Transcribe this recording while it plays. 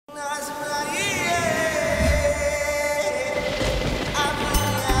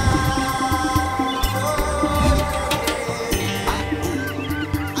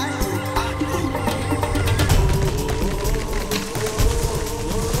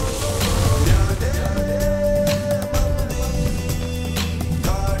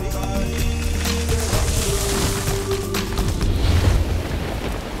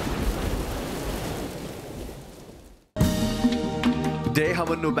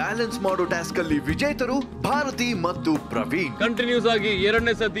Balance ಮಾಡೋ task ಅಲ್ಲಿ ವಿಜೇತರು ಭಾರತಿ ಮತ್ತು ಪ್ರವೀಣ್. ಕಂಟಿನ್ಯೂಸ್ ಆಗಿ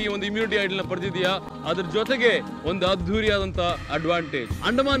ಎರಡನೇ ಸತಿ ಒಂದು ಇಮ್ಯುನಿಟಿ ಐಡಲ್ ನ ಪಡೆದಿದ್ಯಾ, ಅದ್ರ ಜೊತೆಗೆ ಒಂದು ಅದ್ಧೂರಿಯಾದಂತ ಅಡ್ವಾಂಟೇಜ್.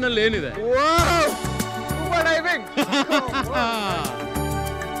 ಅಂಡಮಾನ್ ನಲ್ಲಿ ಏನಿದೆ?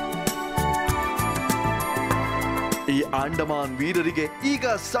 ಈ ಅಂಡಮಾನ್ ವೀರರಿಗೆ ಈಗ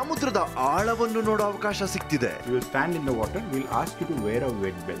ಸಮುದ್ರದ ಆಳವನ್ನು ನೋಡೋ ಅವಕಾಶ ಸಿಕ್ತಿದೆ. You will stand in the water. We will ask you to wear a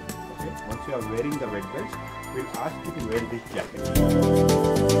wet belt. Okay? Once you are wearing the wet belt, we will ask you to wear this jacket.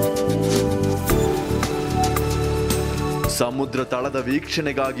 ಸಮುದ್ರ ತಳದ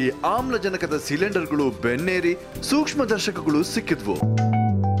ವೀಕ್ಷಣೆಗಾಗಿ ಆಮ್ಲಜನಕದ ಸಿಲಿಂಡರ್ಗಳು ಬೆನ್ನೇರಿ ಸೂಕ್ಷ್ಮದರ್ಶಕಗಳು ಸಿಕ್ಕಿದ್ವು.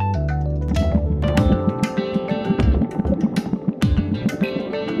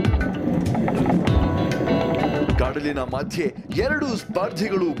 ಕಡಲಿನ ಮಧ್ಯೆ ಎರಡು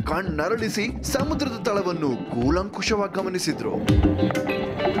ಸ್ಪರ್ಧಿಗಳು ಕಣ್ಣರಳಿಸಿ ಸಮುದ್ರದ ತಳವನ್ನು ಕೂಲಂಕುಷವಾಗಿ ಗಮನಿಸಿದ್ರು.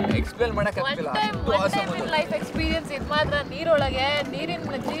 Life experience ಇದು ಮಾತ್ರ. ನೀರೊಳಗೆ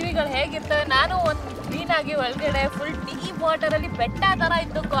ನೀರಿನ ಜೀವಿಗಳು ಹೇಗಿರ್ತವೆ, ನಾನು ಒಂದು ಮೀನಾಗಿ ಒಳಗಡೆ ಫುಲ್ ಡೀಪ್ ವಾಟರ್ ಅಲ್ಲಿ ಬೆಟ್ಟ ತರ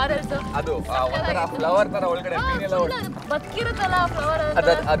ಇತ್ತು, ಕಾರಲ್ಸ್, ಅದು ಫ್ಲವರ್ ತರ ಒಳಗಡೆ ಬದುಕಿರುತ್ತಲ್ಲ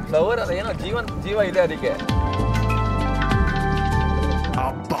ಫ್ಲವರ್ ಏನೋ ಜೀವ ಇದೆ ಅದಕ್ಕೆ.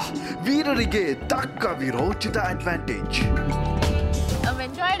 ಅಬ್ಬಾ, ವೀರರಿಗೆ ತಕ್ಕ ವಿರೋಚಿತ advantage.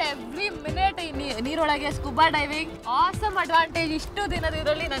 Enjoyed every minute ನೀರೊಳಗೆ scuba diving. Awesome advantage. ಇಷ್ಟು ದಿನದ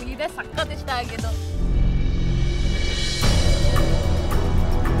ಇದರಲ್ಲಿ ನನಗೆ ಇದೇ ಸಖತ್ ಇಷ್ಟ ಆಗಿದ್ದು.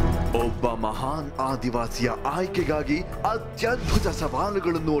 ಒಬ್ಬ ಮಹಾನ್ ಆದಿವಾಸಿಯ ಆಯ್ಕೆಗಾಗಿ ಅತ್ಯದ್ಭುತ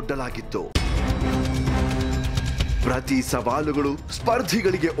ಸವಾಲುಗಳನ್ನು ಒಡ್ಡಲಾಗಿತ್ತು. ಪ್ರತಿ ಸವಾಲುಗಳು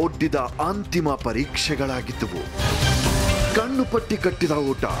ಸ್ಪರ್ಧಿಗಳಿಗೆ ಒಡ್ಡಿದ ಅಂತಿಮ ಪರೀಕ್ಷೆಗಳಾಗಿದ್ದವು. ಕಣ್ಣು ಪಟ್ಟಿ ಕಟ್ಟಿದ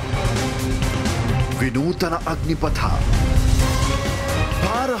ಓಟ, ವಿನೂತನ ಅಗ್ನಿಪಥ,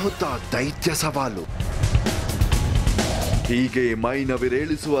 ಭಾರ ಹೊತ್ತ ದೈತ್ಯ ಸವಾಲು, ಹೀಗೆ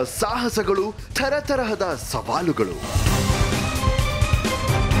ಮೈನವಿರೇಳಿಸುವ ಸಾಹಸಗಳು, ತರತರಹದ ಸವಾಲುಗಳು.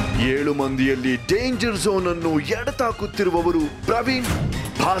 7 ಮಂದಿಯಲ್ಲಿ ಡೇಂಜರ್ ಝೋನ್ ಅನ್ನು ಎಡತಾಕುತ್ತಿರುವವರು ಪ್ರವೀಣ್,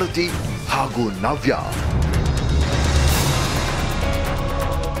 ಭಾರತಿ ಹಾಗೂ ನವ್ಯ.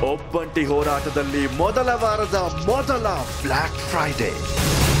 ಒಬ್ಬಂಟಿ ಹೋರಾಟದಲ್ಲಿ ಮೊದಲ ವಾರದ ಮೊದಲ ಬ್ಲ್ಯಾಕ್ ಫ್ರೈಡೇ.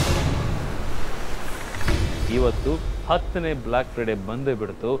 ಇವತ್ತು 10ನೇ ಬ್ಲ್ಯಾಕ್ ಫ್ರೈಡೇ ಬಂದೇ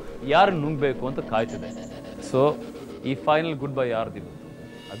ಬಿಡ್ತು. ಯಾರು ನುಂಗ್ಬೇಕು ಅಂತ ಕಾಯ್ತಿದೆ. ಸೊ ಈ ಫೈನಲ್ ಗುಡ್ ಬೈ ಯಾರ್ದು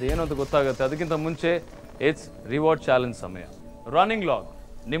ಅದೇನು ಅಂತ ಗೊತ್ತಾಗುತ್ತೆ. ಅದಕ್ಕಿಂತ ಮುಂಚೆ ಇಟ್ಸ್ ರಿವಾರ್ಡ್ ಚಾಲೆಂಜ್ ಸಮಯ. ರನ್ನಿಂಗ್ ಲಾಗ್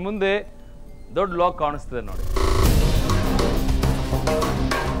ನಿಮ್ಮ ಮುಂದೆ ದೊಡ್ಡ ಲಾಗ್ ಕಾಣಿಸ್ತಿದೆ ನೋಡಿ.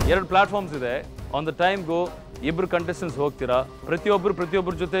 2 ಪ್ಲಾಟ್ಫಾರ್ಮ್ಸ್ ಇದೆ. ಆನ್ ದ ಟೈಮ್ ಗೋ ಇಬ್ಬರು ಕಂಟೆಸ್ಟೆಂಟ್ಸ್ ಹೋಗ್ತೀರಾ.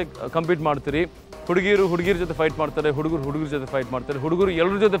 ಪ್ರತಿಯೊಬ್ಬರ ಜೊತೆ ಕಂಪೀಟ್ ಮಾಡ್ತೀರಿ. ಹುಡುಗಿರ ಜೊತೆ ಫೈಟ್ ಮಾಡ್ತಾರೆ, ಹುಡುಗರ ಜೊತೆ ಫೈಟ್ ಮಾಡ್ತಾರೆ, ಹುಡುಗರು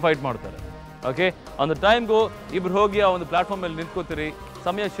ಎಲ್ಲರ ಜೊತೆ ಫೈಟ್ ಮಾಡ್ತಾರೆ. ಓಕೆ, ಆನ್ ದ ಟೈಮ್ ಗೋ ಇಬ್ರು ಹೋಗಿ ಆ ಒಂದು ಪ್ಲಾಟ್ಫಾರ್ಮ್ ಮೇಲೆ ನಿಂತ್ಕೋತೀರಿ.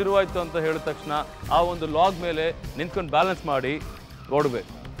 ಸಮಯ ಶುರುವಾಯಿತು ಅಂತ ಹೇಳಿದ ತಕ್ಷಣ ಆ ಒಂದು ಲಾಗ್ ಮೇಲೆ ನಿಂತ್ಕೊಂಡು ಬ್ಯಾಲೆನ್ಸ್ ಮಾಡಿ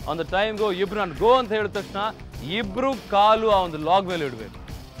ಓಡಬೇಕು. ಆನ್ ದ ಟೈಮ್ ಗೋ ಇಬ್ರು ನಾನು ಗೋ ಅಂತ ಹೇಳಿದ ತಕ್ಷಣ ಇಬ್ರು ಕಾಲು ಆ ಒಂದು ಲಾಗ್ ಮೇಲೆ ಇಡಬೇಕು.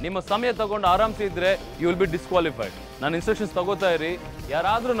 ನಿಮ್ಮ ಸಮಯ ತಗೊಂಡು ಆರಾಮ್ಸೆ ಇದ್ರೆ ಯು ವಿಲ್ ಬಿ ಡಿಸ್ಕ್ವಾಲಿಫೈಡ್. ನಾನು ಇನ್ಸ್ಟ್ರಕ್ಷನ್ಸ್ ತಗೋತಾ ಇರಿ.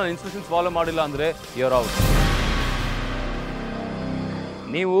 ಯಾರಾದರೂ ನಾನು ಇನ್ಸ್ಟ್ರಕ್ಷನ್ಸ್ ಫಾಲೋ ಮಾಡಿಲ್ಲ ಅಂದರೆ ಯು ಆರ್ ಔಟ್.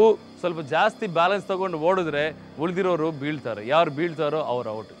 ನೀವು ಸ್ವಲ್ಪ ಜಾಸ್ತಿ ಬ್ಯಾಲೆನ್ಸ್ ತಗೊಂಡು ಓಡಿದ್ರೆ ಉಳಿದಿರೋರು ಬೀಳ್ತಾರೆ. ಯಾರು ಬೀಳ್ತಾರೋ ಅವ್ರು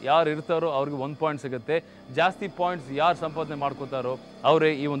ಔಟ್. ಯಾರು ಇರ್ತಾರೋ ಅವ್ರಿಗೆ 1 ಪಾಯಿಂಟ್ ಸಿಗುತ್ತೆ. ಜಾಸ್ತಿ ಪಾಯಿಂಟ್ಸ್ ಯಾರು ಸಂಪಾದನೆ ಮಾಡ್ಕೋತಾರೋ ಅವರೇ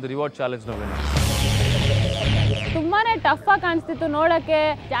ಈ ಒಂದು ರಿವಾರ್ಡ್ ಚಾಲೆಂಜ್ನ ವಿನ್ನರ್. ತುಂಬಾನೇ ಟಫ್ ಆಗಿ ಕಾಣಿಸ್ತಿತ್ತು ನೋಡಕ್ಕೆ.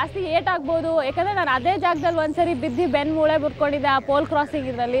 ಜಾಸ್ತಿ ಏಟ್ ಆಗ್ಬೋದು, ಯಾಕಂದ್ರೆ ನಾನು ಅದೇ ಜಾಗದಲ್ಲಿ ಒಂದ್ಸರಿ ಬಿದ್ದು ಬೆನ್ ಮೂಳೆ ಬಿಟ್ಕೊಂಡಿದ್ದೆ ಆ ಪೋಲ್ ಕ್ರಾಸಿಂಗ್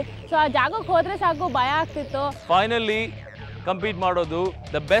ಇದರಲ್ಲಿ. ಸೊ ಆ ಜಾಗಕ್ಕೆ ಹೋದ್ರೆ ಸಾಕು ಭಯ ಆಗ್ತಿತ್ತು. ಫೈನಲಿ ಕಂಪೀಟ್ ಮಾಡೋದು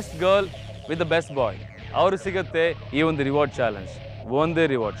the best girl with the best bye. ಅವರು ಸಿಗುತ್ತೆ ಈ ಒಂದು ರಿವಾರ್ಡ್ ಚಾಲೆಂಜ್. ಒಂದೇ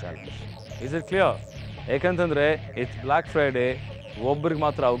reward challenge. Is it clear? ಯಾಕಂತಂದರೆ ಇಟ್ಸ್ ಬ್ಲ್ಯಾಕ್ ಫ್ರೈಡೇ. ಒಬ್ಬರಿಗೆ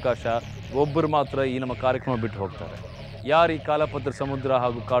ಮಾತ್ರ ಅವಕಾಶ, ಒಬ್ಬರು ಮಾತ್ರ ಈ ನಮ್ಮ ಕಾರ್ಯಕ್ರಮ ಬಿಟ್ಟು ಹೋಗ್ತಾರೆ. ಯಾರು ಈ ಕಾಲಪತ್ರ ಸಮುದ್ರ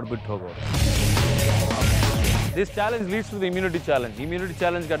ಹಾಗೂ ಕಾಡು ಬಿಟ್ಟು ಹೋಗೋರು. This challenge leads to the immunity challenge. Immunity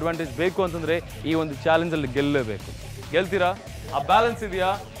ಚಾಲೆಂಜ್ಗೆ advantage ಬೇಕು ಅಂತಂದರೆ ಈ ಒಂದು ಚಾಲೆಂಜಲ್ಲಿ ಗೆಲ್ಲಲೇಬೇಕು. ಗೆಲ್ತೀರಾ? ಆ ಬ್ಯಾಲೆನ್ಸ್ ಇದೆಯಾ?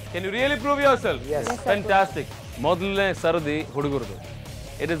 Can you really prove your self? Fantastic. ಮೊದಲನೇ ಸರದಿ ಹುಡುಗರದು.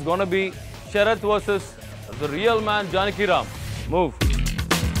 It is gonna be Sharath versus the real man Janaki Ram. Move.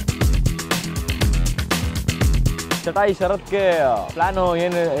 ಚಟಾಯಿ ಶರತ್ಗೆ plan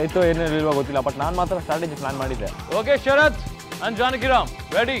ಏನು ಇತ್ತು ಏನಿಲ್ವ ಗೊತ್ತಿಲ್ಲ, ಬಟ್ ನಾನು ಮಾತ್ರ ಸ್ಟ್ರಾಟಜಿ ಪ್ಲಾನ್ ಮಾಡಿದ್ದೆ. Okay Sharath and Janaki Ram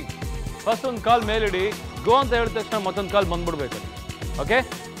ready. First ಒಂದು ಕಾಲ್ ಮೇಲಿಡಿ. ಗೋ ಅಂತ ಹೇಳಿದ ತಕ್ಷಣ ಮತ್ತೊಂದು ಕಾಲ್ ಬಂದ್ಬಿಡ್ಬೇಕು. Okay,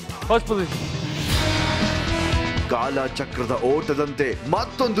 first position. ಕಾಲಚಕ್ರದ ಓಟದಂತೆ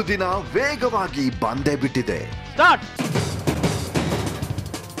ಮತ್ತೊಂದು ದಿನ ವೇಗವಾಗಿ ಬಂದೇ ಬಿಟ್ಟಿದೆ. Start.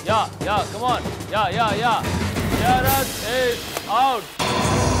 Yeah come on. Yeah Sharath is out.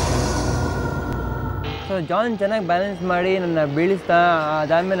 So John ಚೆನ್ನಾಗಿ ಬ್ಯಾಲೆನ್ಸ್ ಮಾಡಿ ನನ್ನ ಬೀಳಿಸ್ತಾ,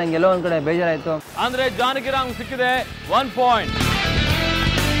 ಅದಾದ್ಮೇಲೆ ನಂಗೆ ಎಲ್ಲೋ ಒಂದು ಕಡೆ ಬೇಜಾರಾಯಿತು. ಅಂದ್ರೆ ಜಾನಕಿ ರಾಮ್ ಸಿಕ್ಕಿದೆ 1 point.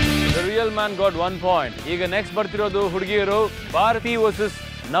 The real man got 1 point. ಈಗ ನೆಕ್ಸ್ಟ್ ಬರ್ತಿರೋದು ಹುಡುಗಿಯರು ಭಾರತಿ ವರ್ಸಸ್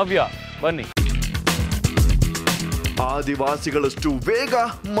ನವ್ಯ. ಬನ್ನಿ. ಆದಿವಾಸಿಗಳಷ್ಟು ವೇಗ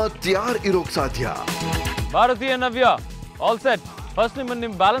ಮತ್ಯಾರು ಇರೋಕ್ ಸಾಧ್ಯ? ಭಾರತೀಯ ನವ್ಯ ಆಲ್ ಸೆಟ್. ಫಸ್ಟ್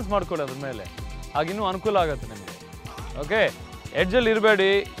ನಿಮ್ಮ ಬ್ಯಾಲೆನ್ಸ್ ಮಾಡ್ಕೊಳ್ಳಿ ಅದ್ರ ಮೇಲೆ, ಆಗಿನ್ನೂ ಅನುಕೂಲ ಆಗುತ್ತೆ ನಿಮಗೆ. ಓಕೆ, ಎಡ್ಜಲ್ಲಿ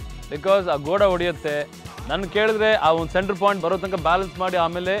ಇರಬೇಡಿ, ಬಿಕಾಸ್ ಆ ಗೋಡ ಹೊಡೆಯುತ್ತೆ. ನನ್ನ ಕೇಳಿದ್ರೆ ಆ ಒಂದು ಸೆಂಟರ್ ಪಾಯಿಂಟ್ ಬರೋ ತನಕ ಬ್ಯಾಲೆನ್ಸ್ ಮಾಡಿ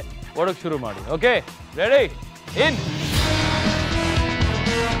ಆಮೇಲೆ ಓಡೋಕೆ ಶುರು ಮಾಡಿ. ಓಕೆ, ರೆಡಿ, ಇನ್.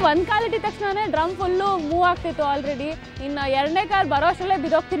 ಒಂದು ಕಾಲ್ ಇಟ್ಟಿದ ತಕ್ಷಣ ಡ್ರಮ್ ಫುಲ್ಲು ಮೂವ್ ಆಗ್ತಿತ್ತು ಆಲ್ರೆಡಿ. ಇನ್ನು ಎರಡನೇ ಕಾಲ್ ಬರೋ ಅಷ್ಟರಲ್ಲೇ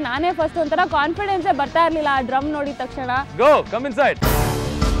ಬಿದ್ದೋಗ್ತೀನಿ ನಾನೇ ಫಸ್ಟ್. ಒಂಥರ ಕಾನ್ಫಿಡೆನ್ಸೇ ಬರ್ತಾ ಇರಲಿಲ್ಲ ಆ ಡ್ರಮ್ ನೋಡಿದ ತಕ್ಷಣ. ಗೋ, ಕಮ್ ಇನ್ ಸೈಡ್.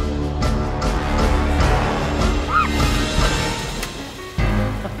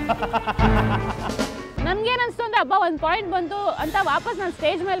 ನನ್ಗೇನಿಸ್ತು ಅಂದ್ರೆ ಹಬ್ಬ ಒಂದು ಪಾಯಿಂಟ್ ಬಂತು ಅಂತ ವಾಪಸ್ ನಾನು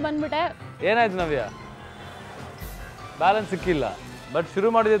ಸ್ಟೇಜ್ ಮೇಲೆ ಬಂದ್ಬಿಟ್ಟೆ. ಏನಾಯ್ತು ನವ್ಯ? ಬ್ಯಾಲೆನ್ಸ್ ಸಿಕ್ಕಿಲ್ಲ, ಬಟ್ ಶುರು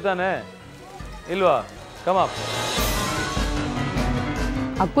ಮಾಡಿದೆ ತಾನೆ ಇಲ್ವಾ? ಕಮಾಪ್.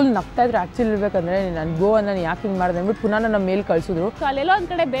 ಅಕ್ಕುಲ್ ನಗ್ತಾ ಇದ್ರು. ಆ್ಯಕ್ಚುಲಿ ಇರ್ಬೇಕಂದ್ರೆ ನಾನು ಗೋ ನಾನು ಯಾಕೆ ಹಿಂಗೆ ಮಾಡಿದೆ ಅಂದ್ಬಿಟ್ಟು ಪುನಃ ನಮ್ಮ ಮೇಲೆ ಕಳಿಸಿದ್ರು. ಸೊ ಅಲ್ಲೆಲ್ಲೋ ಒಂದು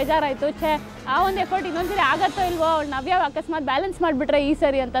ಕಡೆ ಬೇಜಾರಾಯಿತು. ಆ ಒಂದು ಎಫರ್ಟ್ ಇನ್ನೊಂದ್ಸರಿ ಆಗತ್ತೋ ಇಲ್ವೋ, ಅವ್ಳು ನವ್ಯ ಅಕಸ್ಮಾತ್ ಬ್ಯಾಲೆನ್ಸ್ ಮಾಡಿಬಿಟ್ರೆ ಈ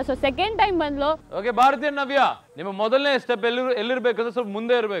ಸರಿ ಅಂತ. ಸೊ ಸೆಕೆಂಡ್ ಟೈಮ್ ಬಂದ್ಲು. ಓಕೆ, ಭಾರತೀಯ ನವ್ಯ, ನಿಮ್ಮ ಮೊದಲನೇ ಸ್ಟೆಪ್ ಎಲ್ಲಿರ್ಬೇಕಂದ್ರೆ ಸ್ವಲ್ಪ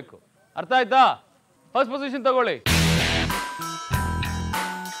ಮುಂದೆ ಇರಬೇಕು. ಅರ್ಥ ಆಯ್ತಾ? ಫಸ್ಟ್ ಪೊಸಿಷನ್ ತಗೊಳ್ಳಿ.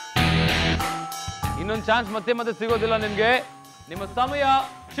 ಇನ್ನೊಂದು ಚಾನ್ಸ್ ಮತ್ತೆ ಸಿಗೋದಿಲ್ಲ ನಿಮ್ಗೆ. ನಿಮ್ಮ ಸಮಯ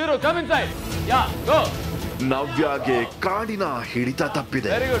ಶುರು. Come in side. ಯಾ, ಗೋ. ನವ್ಯಾಗೆ ಕಾಡಿನ ಹಿಡಿತ ತಪ್ಪಿದೆ.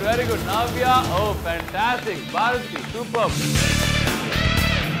 ವೆರಿ ಗುಡ್, ವೆರಿ ಗುಡ್ ನವ್ಯ. ಓ fantastic. Bharati super.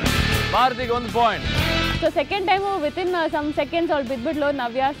 ಭಾರತಿಗೆ 1 point. So second time within some seconds ಅವಳು ಬಿದ್ಬಿಡ್ಲು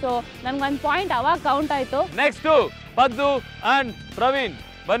ನವ್ಯ. ಸೊ ನಂಗೆ 1 ಪಾಯಿಂಟ್ ಅವಾಗ ಕೌಂಟ್ ಆಯಿತು. ನೆಕ್ಸ್ಟ್ ಪದ್ದು ಅಂಡ್ ಪ್ರವೀಣ್,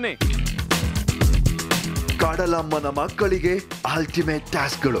 ಬನ್ನಿ. ಕಡಲಮ್ಮನ ಮಕ್ಕಳಿಗೆ ಅಲ್ಟಿಮೇಟ್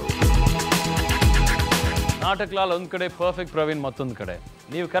ಟಾಸ್ಕ್ಗಳು. ನಾಟಕ್ಲಾಲ್ ಒಂದು ಕಡೆ, ಪರ್ಫೆಕ್ಟ್ ಪ್ರವೀಣ್ ಮತ್ತೊಂದು ಕಡೆ.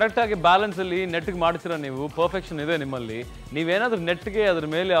 ನೀವು ಕರೆಕ್ಟಾಗಿ ಬ್ಯಾಲೆನ್ಸಲ್ಲಿ ನೆಟ್ಗೆ ಮಾಡ್ತೀರಾ, ನೀವು ಪರ್ಫೆಕ್ಷನ್ ಇದೆ ನಿಮ್ಮಲ್ಲಿ. ನೀವೇನಾದ್ರೂ ನೆಟ್ಗೆ ಅದ್ರ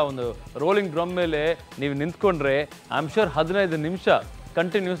ಮೇಲೆ ಆ ಒಂದು ರೋಲಿಂಗ್ ಡ್ರಮ್ ಮೇಲೆ ನೀವು ನಿಂತ್ಕೊಂಡ್ರೆ ಐ ಆಮ್ ಶ್ಯೂರ್ 15 ನಿಮಿಷ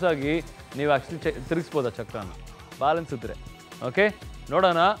ಕಂಟಿನ್ಯೂಸ್ ಆಗಿ ನೀವು ಆ್ಯಕ್ಚುಲಿ ತಿರುಗಿಸ್ಬೋದು ಆ ಚಕ್ರನ, ಬ್ಯಾಲೆನ್ಸ್ ಇದ್ರೆ. ಓಕೆ,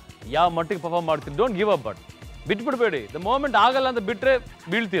 ನೋಡೋಣ ಯಾವ ಮಟ್ಟಿಗೆ ಪರ್ಫಾರ್ಮ್ ಮಾಡ್ತೀರಿ. Don't give up, but ಬಿಟ್ಬಿಡ್ಬೇಡಿ. The moment ಆಗಲ್ಲ ಅಂತ ಬಿಟ್ಟರೆ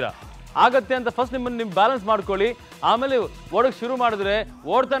ಬೀಳ್ತೀರಾ. ಆಗತ್ತೆ ಅಂತ ಫಸ್ಟ್ ನಿಮ್ಮನ್ನು ಬ್ಯಾಲೆನ್ಸ್ ಮಾಡ್ಕೊಳ್ಳಿ, ಆಮೇಲೆ ಓಡೋಕೆ ಶುರು ಮಾಡಿದ್ರೆ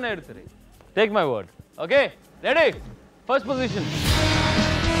ಓಡ್ತಾನೆ ಇರ್ತೀರಿ. Take my word. Okay, ready, first position.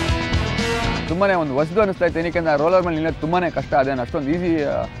 ತುಂಬಾ ಒಂದು ಹೊಸದು ಅನಿಸ್ತಾ ಇತ್ತು, ಏನಕ್ಕೆ ರೋಲರ್ ಮೇಲೆ ನಿಲ್ಲೋದು ತುಂಬಾ ಕಷ್ಟ. ಅದೇನು ಅಷ್ಟೊಂದು ಈಸಿ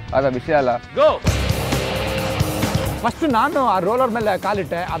ಆದ ವಿಷಯ ಅಲ್ಲ. ಗೋ. ಫಸ್ಟ್ ನಾನು ಆ ರೋಲರ್ ಮೇಲೆ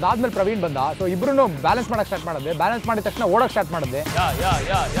ಕಾಲಿಟ್ಟೆ, ಅದಾದ್ಮೇಲೆ ಪ್ರವೀಣ್ ಬಂದ. ಸೊ ಇಬ್ರು ಬ್ಯಾಲೆನ್ಸ್ ಮಾಡಕ್ಕೆ ಸ್ಟಾರ್ಟ್ ಮಾಡಿದೆ. ಬ್ಯಾಲೆನ್ಸ್ ಮಾಡಿದ ತಕ್ಷಣ ಓಡಕ್ಕೆ ಸ್ಟಾರ್ಟ್ ಮಾಡಿದೆ.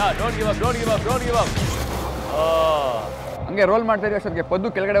 ಹಂಗೆ ರೋಲ್ ಮಾಡ್ತಾ ಇದ್ವಿ ಅಷ್ಟೊತ್ತಿಗೆ ಪದ್ದು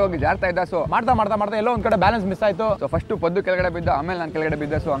ಕೆಳಗಡೆ ಹೋಗಿ ಜಾರ್ತಾ ಇದ್ದ. ಸೊ ಮಾಡ್ತಾ ಎಲ್ಲೋ ಒಂದು ಕಡೆ ಬ್ಯಾಲೆನ್ಸ್ ಮಿಸ್ ಆಯಿತು. ಸೊ ಫಸ್ಟ್ ಪದ್ದು ಕೆಳಗಡೆ ಬಿದ್ದ, ಆಮೇಲೆ ನಾನು ಕೆಳಗಡೆ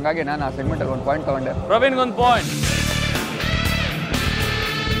ಬಿದ್ದೆ. ಸೊ ಹಂಗಾಗಿ ನಾನು ಆ ಸೆಗ್ಮೆಂಟಲ್ಲಿ 1 ಪಾಯಿಂಟ್ ತಗೊಂಡೆ. ಪ್ರವೀಣ್ಗೆ 1 ಪಾಯಿಂಟ್.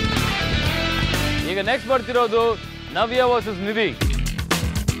 ಈಗ ನೆಕ್ಸ್ಟ್ ಬರ್ತಿರೋದು ನವ್ಯ ವರ್ಸಸ್ ನಿಧಿ.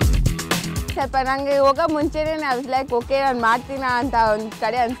 ಸ್ವಲ್ಪ ನನಗೆ ಹೋಗೋ ಮುಂಚೆನೇ ಲೈಕ್ ಓಕೆ ನಾನು ಮಾಡ್ತೀನ ಅಂತ ಒಂದು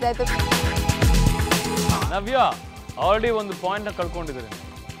ಕಡೆ ಅನಿಸ್ತಾಯಿತ್ತು. ನವ್ಯ ಆಲ್ರೆಡಿ 1 ಪಾಯಿಂಟ್ನ ಕಳ್ಕೊಂಡಿದ್ದೀರಿ.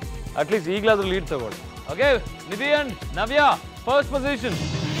 ಅಟ್ಲೀಸ್ಟ್ ಈಗಲಾದ್ರೂ ಲೀಡ್ ತಗೊಳ್ಳಿ. Okay, Nidhi and Navya, first position.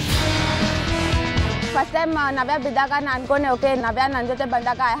 First time ನವ್ಯ ಬಿದ್ದಾಗ ನಾನು ಅನ್ಕೊಂಡೆ ಓಕೆ ನವ್ಯ ನನ್ನ ಜೊತೆ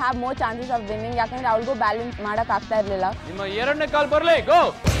ಬಂದಾಗ I have more chances of winning, ಯಾಕಂದ್ರೆ ಅವಳಿಗೂ ಬ್ಯಾಲೆನ್ಸ್ ಮಾಡಕ್ ಆಗ್ತಾ ಇರಲಿಲ್ಲ. ನಿಮ್ಮ ಎರಡನೇ ಕಾಲ್ ಬರಲಿ. ಗೋ.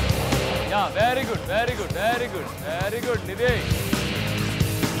 ಯಾ, very good, very good, very good, very good ನಿಧಿ.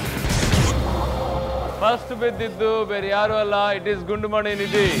 ಫಸ್ಟ್ ಬಿದ್ದಿದ್ದು ಬೇರೆ ಯಾರು ಅಲ್ಲ, ಇಟ್ ಈಸ್ ಗುಂಡುಮಣಿ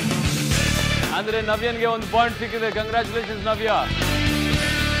ನಿಧಿ. ಅಂದ್ರೆ ನವ್ಯನ್ಗೆ 1 ಪಾಯಿಂಟ್ ಸಿಕ್ಕಿದೆ. ಕಂಗ್ರ್ಯಾಚುಲೇಷನ್ಸ್ ನವ್ಯ.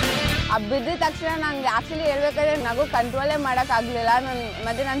 ಬಿದ್ದ ತಕ್ಷಣ ನಂಗೆ ಆಕ್ಚುಲಿ ಹೇಳ್ಬೇಕಾದ್ರೆ ನಗು ಕಂಟ್ರೋಲೇ ಮಾಡೋಕ್ಕಾಗಲಿಲ್ಲ.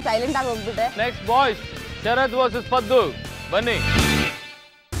 ನಾನು ಸೈಲೆಂಟ್ ಆಗಿ ಹೋಗ್ಬಿಟ್ಟೆ. ನೆಕ್ಸ್ಟ್ ಬಾಯ್ಸ್, ಶರತ್ ವರ್ಸಸ್ ಪದ್ದು, ಬನ್ನಿ.